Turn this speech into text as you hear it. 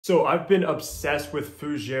So I've been obsessed with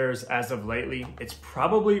fougères as of lately. It's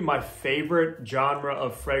probably my favorite genre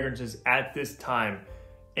of fragrances at this time.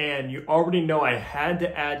 And you already know I had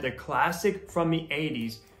to add the classic from the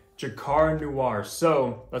 80s, Drakkar Noir.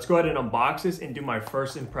 So let's go ahead and unbox this and do my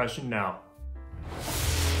first impression now.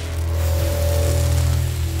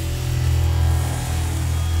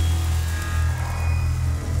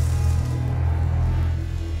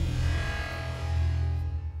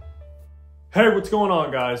 Hey, what's going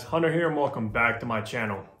on guys? Hunter here and welcome back to my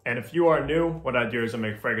channel. And if you are new, what I do is I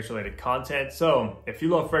make fragrance related content. So if you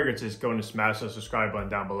love fragrances, go and smash the subscribe button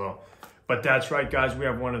down below. But that's right guys, we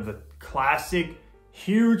have one of the classic,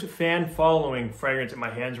 huge fan following fragrance in my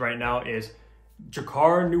hands right now is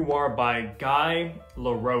Drakkar Noir by Guy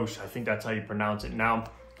Laroche. I think that's how you pronounce it.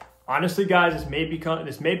 Now, honestly guys,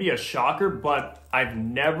 this may be a shocker, but I've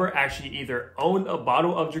never actually either owned a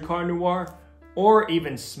bottle of Drakkar Noir or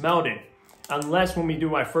even smelled it. Unless when we do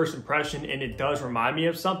my first impression, and it does remind me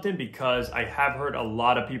of something because I have heard a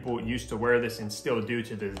lot of people used to wear this and still do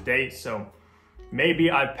to this date. So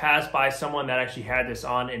maybe I passed by someone that actually had this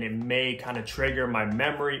on and it may kind of trigger my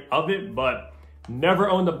memory of it, but never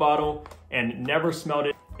owned the bottle and never smelled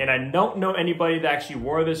it. And I don't know anybody that actually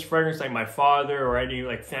wore this fragrance, like my father or any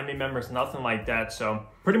like family members, nothing like that. So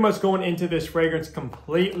pretty much going into this fragrance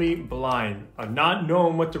completely blind, not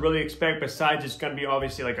knowing what to really expect besides it's going to be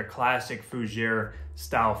obviously like a classic fougère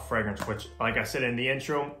style fragrance, which like I said in the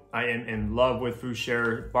intro, I am in love with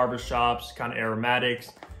fougère, barbershops, kind of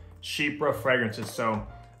aromatics, chypie fragrances. So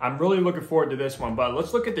I'm really looking forward to this one. But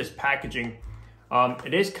let's look at this packaging.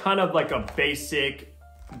 It is kind of like a basic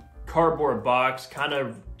cardboard box, kind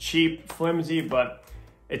of cheap, flimsy, but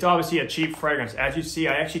it's obviously a cheap fragrance. As you see,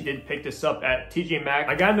 I actually did pick this up at TJ Maxx.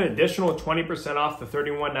 I got an additional 20% off the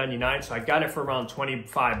 $31.99, so I got it for around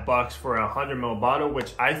 25 bucks for a 100 ml bottle,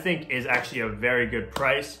 which I think is actually a very good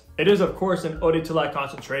price. It is, of course, an eau de toilette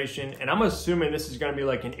concentration, and I'm assuming this is going to be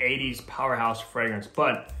like an 80s powerhouse fragrance.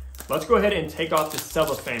 But let's go ahead and take off the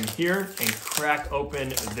cellophane here and crack open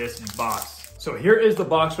this box. So here is the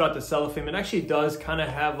box without the cellophane. It actually does kind of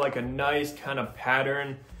have like a nice kind of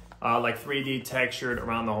pattern, like 3D textured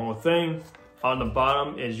around the whole thing. On the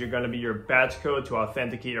bottom is going to be your batch code to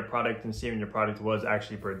authenticate your product and see when your product was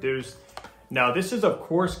actually produced. Now this is of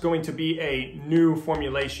course going to be a new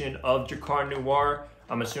formulation of Drakkar Noir.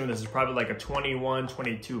 I'm assuming this is probably like a 21,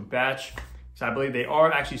 22 batch. So I believe they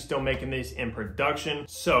are actually still making these in production.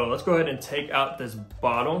 So let's go ahead and take out this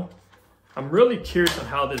bottle. I'm really curious on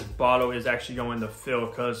how this bottle is actually going to fill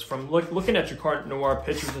because from looking at Drakkar Noir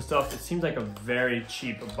pictures and stuff, it seems like a very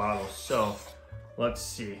cheap bottle. So let's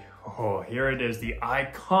see. Oh, here it is, the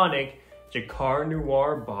iconic Drakkar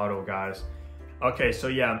Noir bottle, guys. Okay, so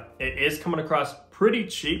yeah, it is coming across pretty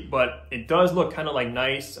cheap, but it does look kind of like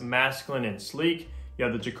nice, masculine, and sleek. You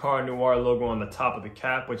have the Drakkar Noir logo on the top of the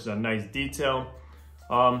cap, which is a nice detail.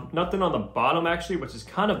 Nothing on the bottom actually, which is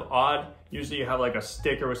kind of odd. Usually you have like a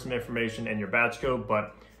sticker with some information and your batch code,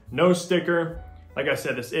 but no sticker. Like I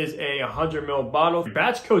said, this is a 100 ml bottle. Your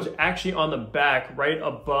batch code's actually on the back right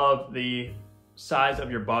above the size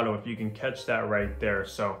of your bottle, if you can catch that right there.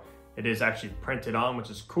 So it is actually printed on, which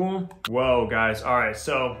is cool. Whoa guys, all right,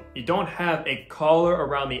 so you don't have a collar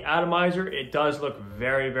around the atomizer. It does look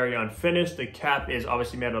very, very unfinished. The cap is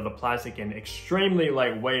obviously made out of the plastic and extremely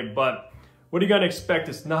lightweight, but what are you gonna expect?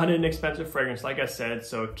 It's not an expensive fragrance, like I said,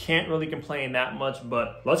 so can't really complain that much,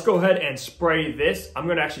 but let's go ahead and spray this. I'm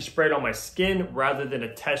gonna actually spray it on my skin rather than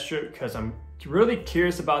a test strip because I'm really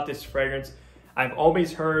curious about this fragrance. I've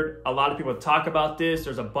always heard a lot of people talk about this.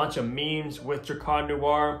 There's a bunch of memes with Drakkar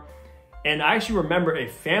Noir, and I actually remember a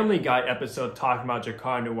Family Guy episode talking about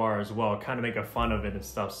Drakkar Noir as well, kind of making fun of it and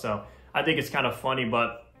stuff, so I think it's kind of funny,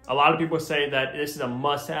 but a lot of people say that this is a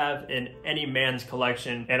must-have in any man's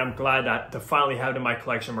collection, and I'm glad that to finally have it in my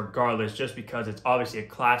collection regardless, just because it's obviously a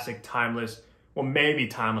classic, timeless, well maybe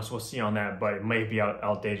timeless, we'll see on that, but it may be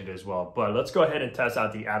outdated as well. But let's go ahead and test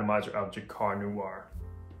out the atomizer of Drakkar Noir.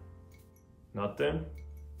 Nothing.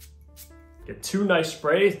 Get two nice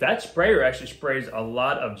sprays. That sprayer actually sprays a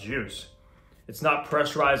lot of juice. It's not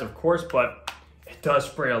pressurized of course, but it does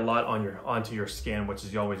spray a lot onto your skin, which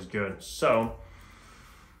is always good. So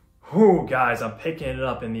whew, guys, I'm picking it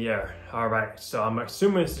up in the air. All right, so I'm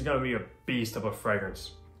assuming this is gonna be a beast of a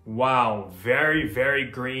fragrance. Wow, very, very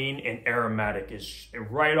green and aromatic. It's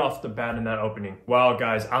right off the bat in that opening. Wow,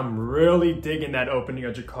 guys, I'm really digging that opening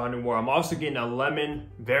of Drakkar Noir. I'm also getting a lemon,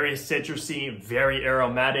 very citrusy, very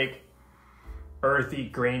aromatic, earthy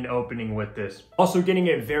green opening with this. Also getting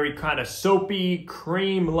a very kind of soapy,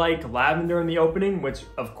 cream-like lavender in the opening, which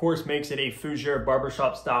of course makes it a fougère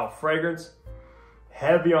barbershop style fragrance.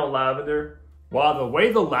 Heavy on lavender, Wow, the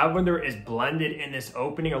way the lavender is blended in this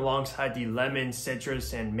opening alongside the lemon,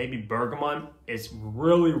 citrus, and maybe bergamot is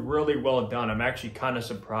really, really well done. I'm actually kind of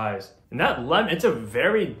surprised. And that lemon, it's a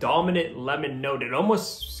very dominant lemon note. It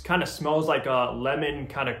almost kind of smells like lemon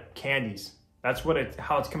kind of candies. That's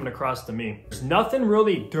how it's coming across to me. There's nothing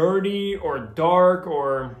really dirty or dark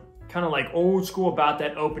or kind of like old school about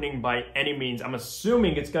that opening by any means. I'm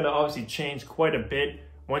assuming it's gonna obviously change quite a bit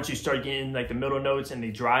once you start getting like the middle notes and the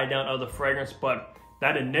dry down of the fragrance, but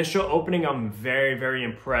that initial opening, I'm very, very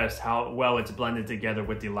impressed how well it's blended together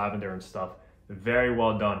with the lavender and stuff. Very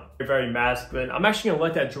well done. Very masculine. I'm actually gonna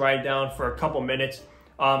let that dry down for a couple minutes.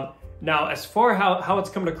 Now, as far how it's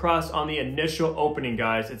coming across on the initial opening,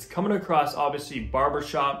 guys, it's coming across obviously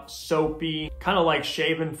barbershop, soapy, kind of like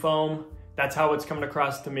shaving foam. That's how it's coming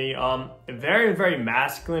across to me. Very, very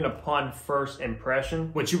masculine upon first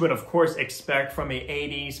impression, which you would of course expect from a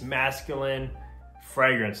 80s masculine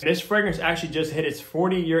fragrance. This fragrance actually just hit its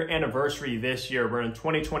 40-year anniversary this year. We're in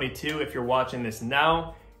 2022 if you're watching this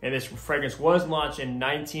now, and this fragrance was launched in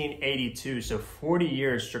 1982. So 40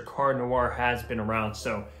 years Drakkar Noir has been around.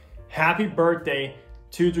 So happy birthday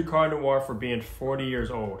to Drakkar Noir for being 40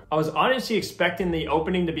 years old. I was honestly expecting the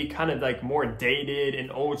opening to be kind of like more dated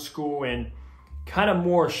and old school and kind of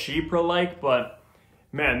more Chypre-like, but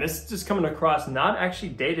man, this is just coming across not actually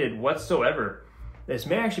dated whatsoever. This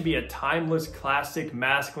may actually be a timeless classic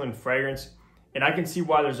masculine fragrance, and I can see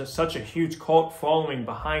why there's such a huge cult following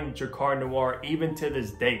behind Drakkar Noir even to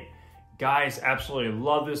this date. Guys absolutely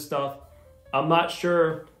love this stuff. I'm not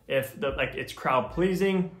sure if it's crowd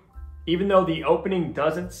pleasing, even though the opening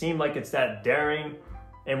doesn't seem like it's that daring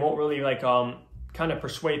and won't really kind of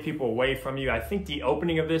persuade people away from you. I think the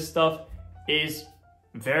opening of this stuff is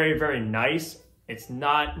very, very nice. It's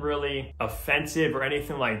not really offensive or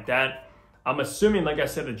anything like that. I'm assuming, like I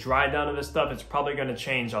said, the dry down of this stuff, it's probably going to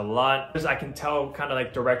change a lot, because I can tell kind of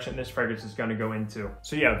like direction this fragrance is going to go into.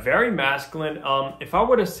 So yeah, very masculine. If I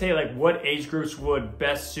were to say like what age groups would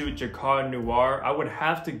best suit Drakkar Noir, I would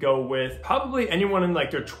have to go with probably anyone in like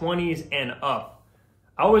their 20s and up.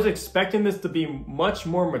 I was expecting this to be much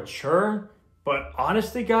more mature, but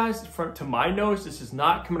honestly guys, to my nose, this is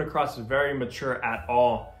not coming across as very mature at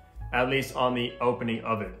all, at least on the opening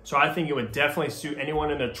of it. So I think it would definitely suit anyone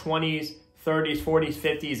in their 20s, 30s, 40s,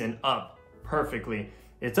 50s, and up perfectly.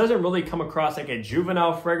 It doesn't really come across like a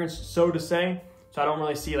juvenile fragrance, so to say. So I don't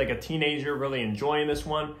really see like a teenager really enjoying this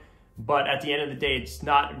one. But at the end of the day, it's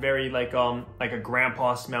not very like a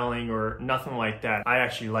grandpa smelling or nothing like that. I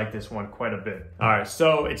actually like this one quite a bit. All right,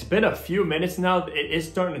 so it's been a few minutes now. It is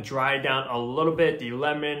starting to dry down a little bit. The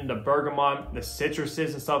lemon, the bergamot, the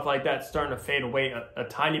citruses and stuff like that starting to fade away a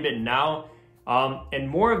tiny bit now. And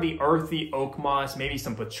more of the earthy oak moss, maybe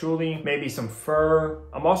some patchouli, maybe some fir.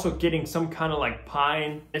 I'm also getting some kind of like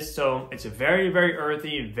pine. So it's very, very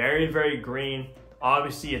earthy, very, very green.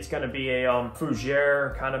 Obviously, it's going to be a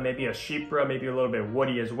fougere, kind of maybe a chypre, maybe a little bit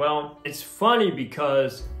woody as well. It's funny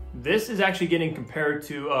because this is actually getting compared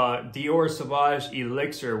to Dior Sauvage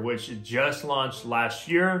Elixir, which just launched last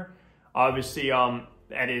year. Obviously,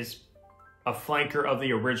 that is a flanker of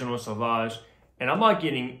the original Sauvage. And I'm not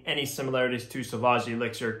getting any similarities to Sauvage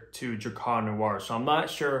Elixir to Drakkar Noir. So I'm not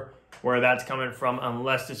sure where that's coming from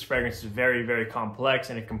unless this fragrance is very, very complex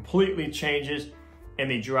and it completely changes in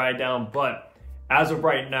the dry down. But as of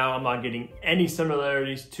right now, I'm not getting any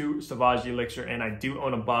similarities to Sauvage Elixir, and I do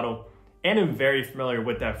own a bottle and am very familiar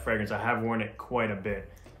with that fragrance. I have worn it quite a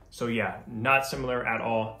bit. So yeah, not similar at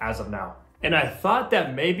all as of now. And I thought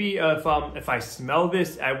that maybe if I smell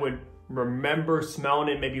this, I would remember smelling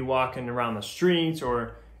it, maybe walking around the streets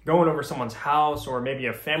or going over someone's house, or maybe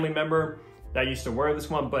a family member that used to wear this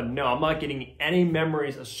one. But no, I'm not getting any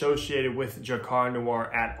memories associated with Drakkar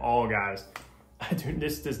Noir at all, guys. Dude,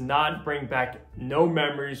 this does not bring back no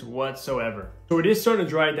memories whatsoever. So it is starting to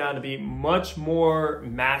dry down to be much more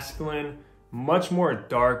masculine, much more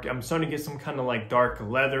dark. I'm starting to get some kind of like dark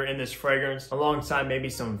leather in this fragrance, alongside maybe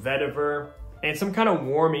some vetiver and some kind of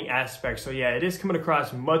warming aspect. So yeah, it is coming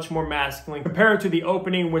across much more masculine compared to the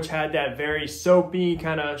opening, which had that very soapy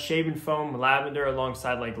kind of shaving foam lavender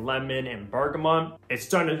alongside like lemon and bergamot. It's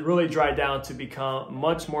starting to really dry down to become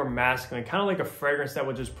much more masculine, kind of like a fragrance that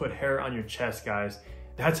would just put hair on your chest, guys.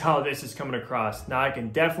 That's how this is coming across. Now I can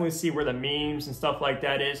definitely see where the memes and stuff like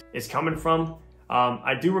that is coming from.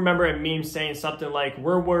 I do remember a meme saying something like,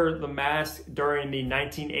 where were the masks during the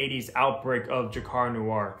 1980s outbreak of Drakkar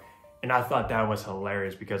Noir? And I thought that was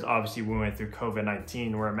hilarious because obviously we went through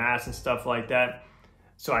COVID-19, wear masks and stuff like that.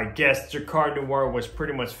 So I guess Drakkar Noir was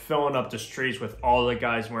pretty much filling up the streets with all the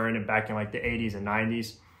guys wearing it back in like the 80s and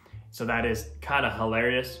 90s. So that is kind of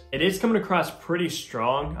hilarious. It is coming across pretty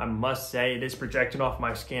strong, I must say. It is projecting off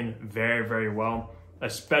my skin very, very well,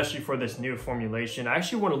 especially for this new formulation. I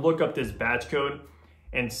actually want to look up this batch code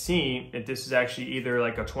and see if this is actually either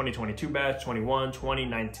like a 2022 batch, 21,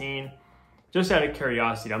 2019. Just out of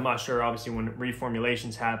curiosity. I'm not sure obviously when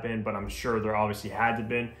reformulations happen, but I'm sure there obviously had to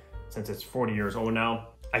been since it's 40 years old now.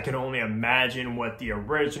 I can only imagine what the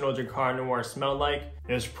original Drakkar Noir smelled like.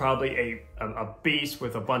 It was probably a beast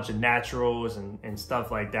with a bunch of naturals and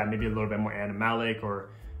stuff like that. Maybe a little bit more animalic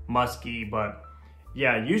or musky, but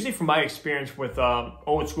yeah, usually from my experience with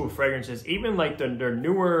old school fragrances, even like their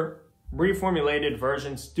newer reformulated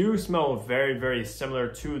versions do smell very, very similar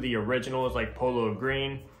to the originals. Like Polo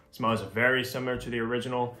Green smells very similar to the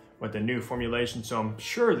original with the new formulation. So I'm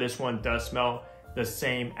sure this one does smell the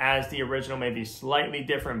same as the original, maybe slightly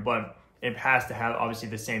different, but it has to have obviously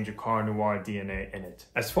the same Drakkar Noir DNA in it.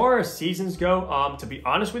 As far as seasons go, to be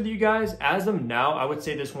honest with you guys, as of now, I would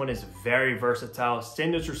say this one is very versatile,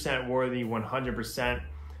 signature scent worthy, 100%.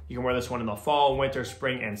 You can wear this one in the fall, winter,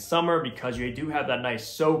 spring, and summer because you do have that nice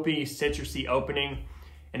soapy, citrusy opening,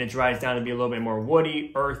 and it dries down to be a little bit more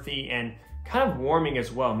woody, earthy, and kind of warming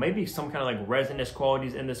as well. Maybe some kind of like resinous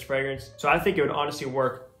qualities in this fragrance. So I think it would honestly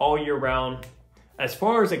work all year round. As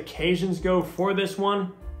far as occasions go for this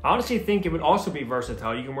one, I honestly think it would also be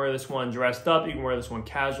versatile. You can wear this one dressed up, you can wear this one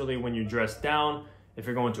casually when you're dressed down, if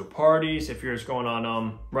you're going to parties, if you're just going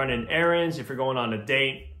on running errands, if you're going on a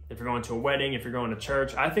date, if you're going to a wedding, if you're going to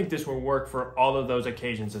church. I think this will work for all of those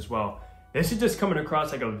occasions as well. This is just coming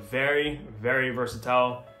across like a very, very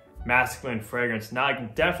versatile masculine fragrance. Now I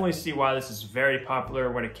can definitely see why this is very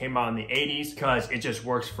popular when it came out in the 80s, because it just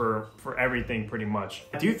works for everything pretty much.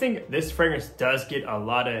 I do think this fragrance does get a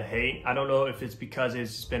lot of hate. I don't know if it's because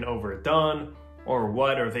it's just been overdone or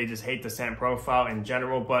what, or if they just hate the scent profile in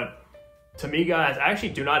general, but to me guys, I actually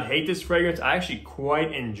do not hate this fragrance. I actually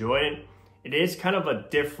quite enjoy it. It is kind of a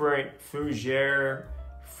different fougere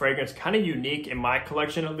fragrance, kind of unique in my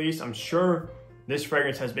collection at least. I'm sure this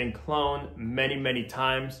fragrance has been cloned many, many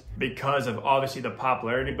times because of obviously the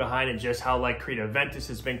popularity behind it, just how like Creed Aventus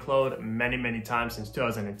has been cloned many, many times since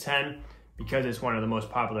 2010 because it's one of the most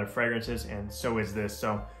popular fragrances, and so is this.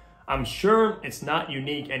 So I'm sure it's not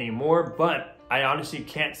unique anymore, but I honestly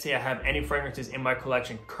can't say I have any fragrances in my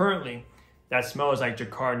collection currently that smells like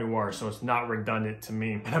Drakkar Noir, so it's not redundant to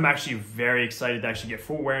me. And I'm actually very excited to actually get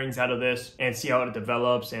full wearings out of this and see how it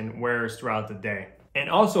develops and wears throughout the day. And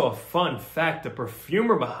also a fun fact, the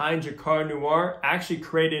perfumer behind Drakkar Noir actually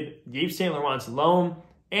created Yves Saint Laurent's L'Homme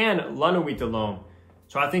and La Nuit de l'Homme.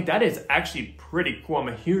 So I think that is actually pretty cool. I'm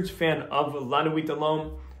a huge fan of La Nuit de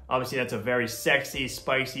l'Homme. Obviously that's a very sexy,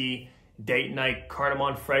 spicy, date night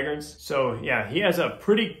cardamom fragrance. So yeah, he has a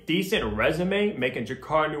pretty decent resume making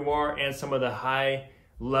Drakkar Noir and some of the high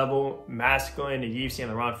level masculine Yves Saint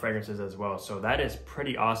Laurent fragrances as well. So that is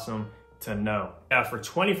pretty awesome to know. Yeah, for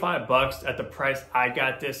 25 bucks at the price I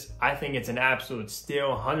got this, I think it's an absolute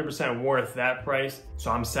steal, 100% worth that price.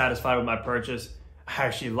 So I'm satisfied with my purchase. I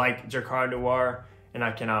actually like Drakkar Noir and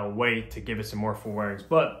I cannot wait to give it some more full wearings.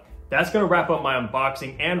 But that's gonna wrap up my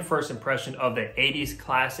unboxing and first impression of the 80s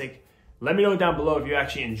classic. Let me know down below if you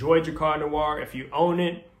actually enjoyed Drakkar Noir, if you own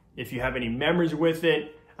it, if you have any memories with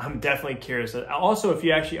it. I'm definitely curious. Also, if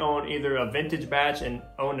you actually own either a vintage batch and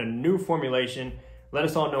own a new formulation, let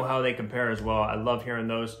us all know how they compare as well. I love hearing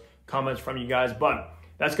those comments from you guys. But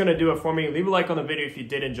that's gonna do it for me. Leave a like on the video if you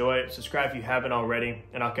did enjoy it. Subscribe if you haven't already,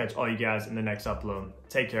 and I'll catch all you guys in the next upload.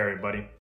 Take care, everybody.